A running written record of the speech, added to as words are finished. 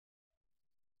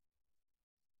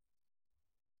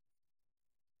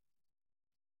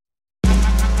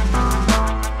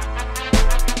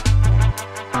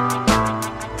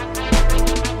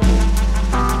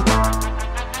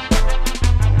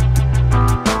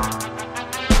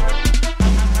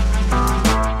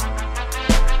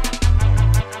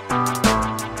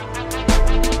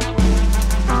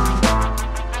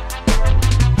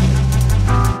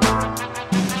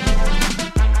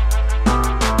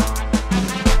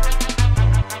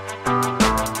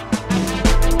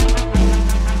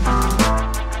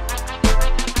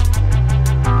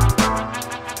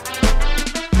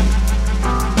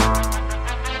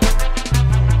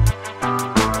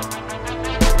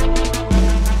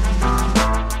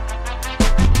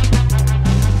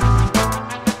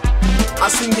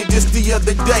the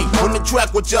other day on the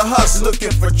track with your hustle,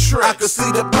 looking for tricks. I could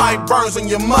see the pipe burns on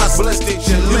your muscle.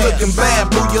 You looking bad,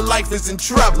 boo, your life is in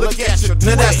trouble. Look at your twitch.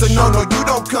 Now that's a no-no, you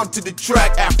don't come to the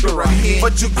track after a hit,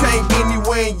 but you came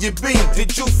anywhere in your beat.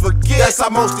 Did you forget? That's how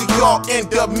most of y'all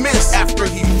end up miss after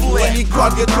he fled. When he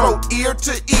caught your throat ear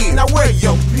to ear. Now where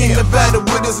your pin? The battle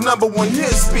with his #1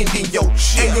 hit, spending your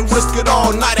chip. And you risk it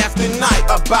all night after night,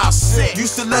 about sick.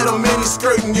 Used to let him in his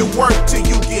skirt and you work till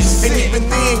you get sick. And even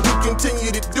then you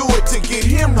continue to do it to get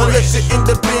him rich. Unless you end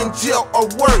up in jail or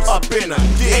worse, up in a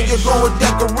ditch. And you're going with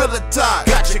that gorilla time,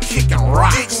 got you kicking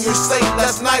rocks. Didn't you say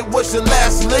last night was your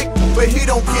last lick? But he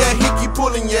don't care, he keep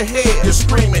pulling your hair. You're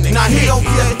screaming and now he don't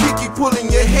care, he keep pulling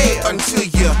your hair until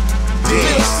you're dead.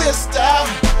 Little sister,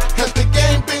 has the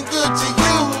game been good to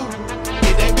you?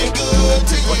 It ain't been good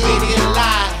to you. Or did he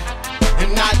lie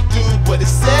and not do what he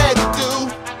said to do?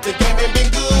 The game ain't been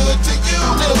good to you.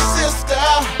 Little sister,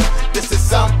 this is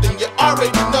something you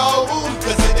already know,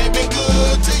 cause it ain't been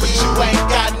good to you. But you ain't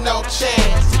got no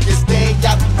chance if you stay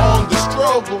out on the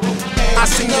struggle. I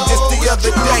seen you just the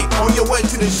other day on your way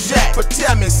to the shack. But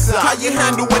tell me, son, how you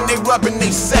handle when they rubbing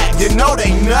they sack? You know they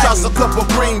nuts. Toss a couple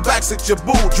greenbacks at your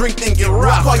boo, drink then get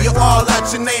rough. Call you all out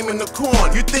your name in the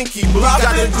corn. You think he bluff?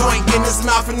 Got a joint in his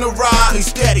mouth in the ride. He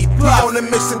steady puff. He on a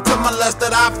mission to molest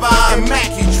that I find. And Mac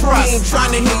he trust. He ain't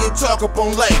trying to hear you talk up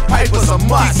on late. Papers a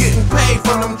must. He getting paid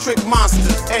from them trick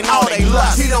monsters and all they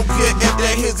lust. He don't care if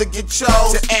they're his or get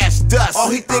chose to ash dust. All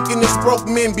he thinking is broke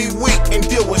men be weak and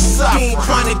deal with suffering. He ain't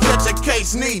trying to catch a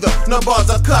case neither. No bars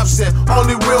or cuffs in.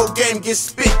 Only real game gets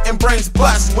spit and brains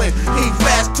bust when he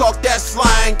fast talk that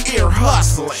slang ear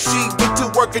hustling. She get to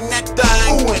working that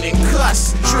thing, oohing and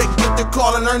cussing. Trick get to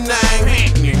calling her name,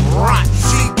 and run.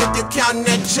 She get to counting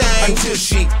that change until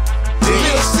she dead.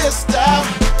 Little sister,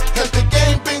 has the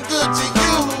game been good to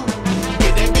you?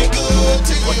 It ain't been good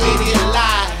to you. Or did he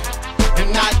lie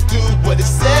and not do what he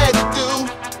said to do?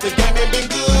 The game ain't been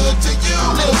good to you.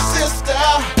 Little sister,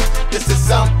 this is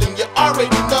something you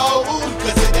already know,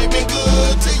 cause it ain't been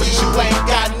good to you. But you ain't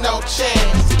got no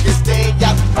chance if you stay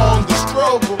out on the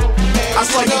struggle. I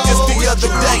saw you just the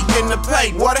other day in the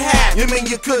paper. What happened? You mean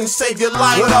you couldn't save your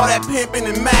life with all that pimping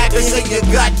and macking? They say you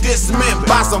got dismembered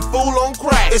by some fool on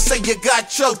crack. They say you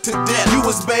got choked to death. You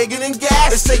was begging and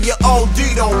gas. They say you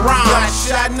OD'd on rhyme. Got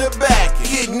shot in the back,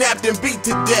 kidnapped and beat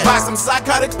to death by some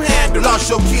psychotic panda.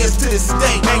 Lost your kids to the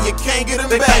state and you can't get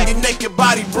them back. They found your naked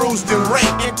body bruised and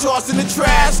raped and tossed in the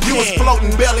trash. You was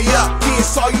floating belly up, kids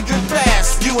saw you drip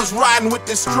past. You was riding with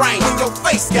the strain when your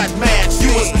face got mashed.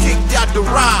 You was kicked out the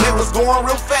ride, it was going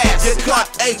real fast. You caught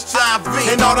HIV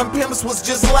and all them pimps was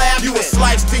just laughing. You was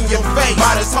sliced in your face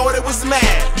by this hoe that was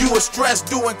mad. You was stressed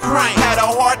doing crank, had a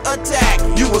heart attack.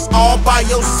 You was all by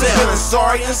yourself, feeling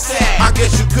sorry and sad. I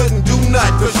guess you couldn't do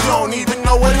nothing cause you don't even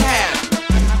know what happened.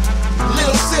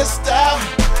 Little sister,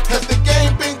 has the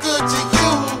game been good to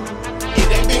you? It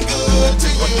ain't been good to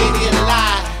you. Or did he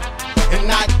lie and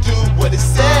not do what he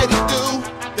said to do?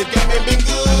 The game ain't been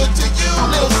good to you.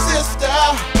 Little sister,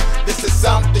 this is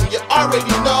something you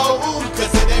already know,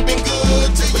 cause it ain't been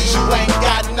good to you. But you ain't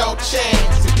got no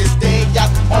chance if you stay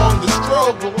out on the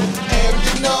struggle. And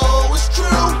you know it's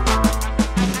true.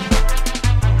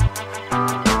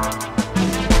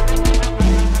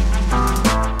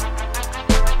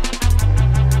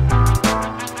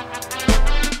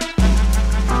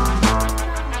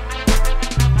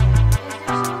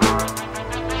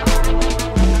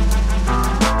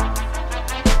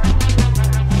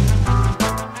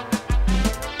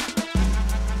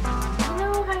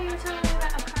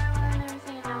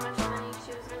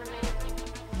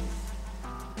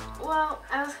 Well,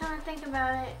 I was kind of thinking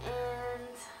about it,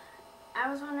 and I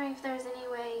was wondering if there's any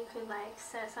way you could like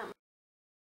set something